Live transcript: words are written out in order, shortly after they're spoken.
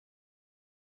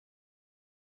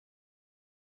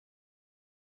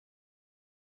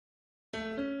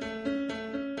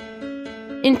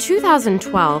In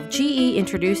 2012, GE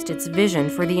introduced its vision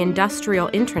for the industrial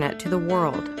internet to the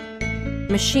world.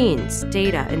 Machines,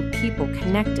 data, and people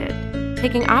connected,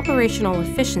 taking operational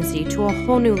efficiency to a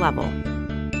whole new level.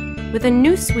 With a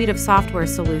new suite of software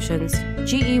solutions,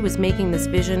 GE was making this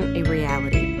vision a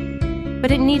reality.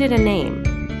 But it needed a name,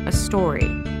 a story,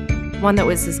 one that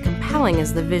was as compelling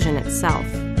as the vision itself.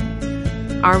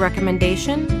 Our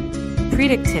recommendation?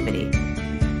 Predictivity,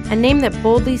 a name that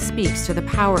boldly speaks to the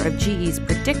power of GE's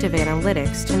predictive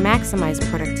analytics to maximize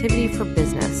productivity for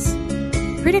business.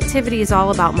 Predictivity is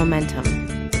all about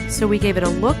momentum, so we gave it a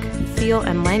look, feel,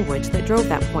 and language that drove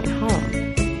that point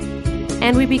home.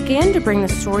 And we began to bring the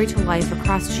story to life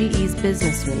across GE's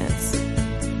business units,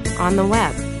 on the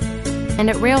web, and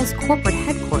at Rail's corporate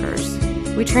headquarters.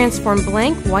 We transformed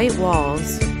blank white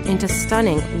walls into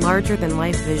stunning,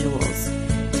 larger-than-life visuals,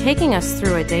 taking us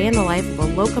through a day in the life of a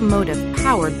locomotive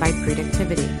powered by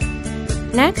Predictivity.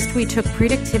 Next, we took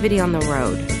Predictivity on the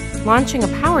road, launching a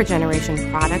power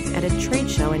generation product at a trade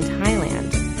show in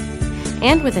Thailand,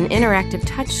 and with an interactive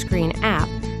touchscreen app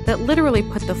that literally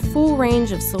put the full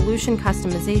range of solution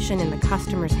customization in the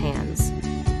customer's hands.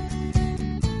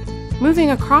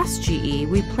 Moving across GE,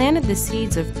 we planted the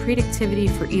seeds of Predictivity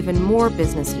for even more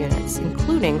business units,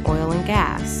 including oil and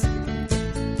gas,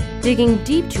 digging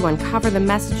deep to uncover the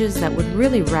messages that would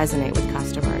really resonate with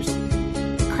customers,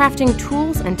 crafting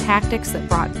tools and tactics that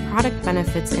brought product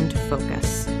benefits into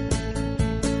focus.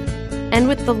 And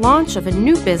with the launch of a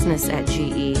new business at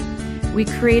GE, we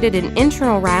created an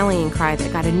internal rallying cry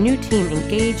that got a new team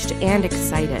engaged and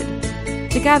excited.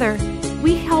 Together,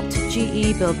 we helped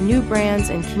GE build new brands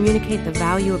and communicate the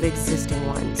value of existing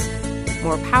ones,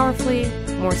 more powerfully,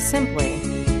 more simply,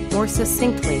 more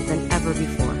succinctly than ever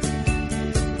before.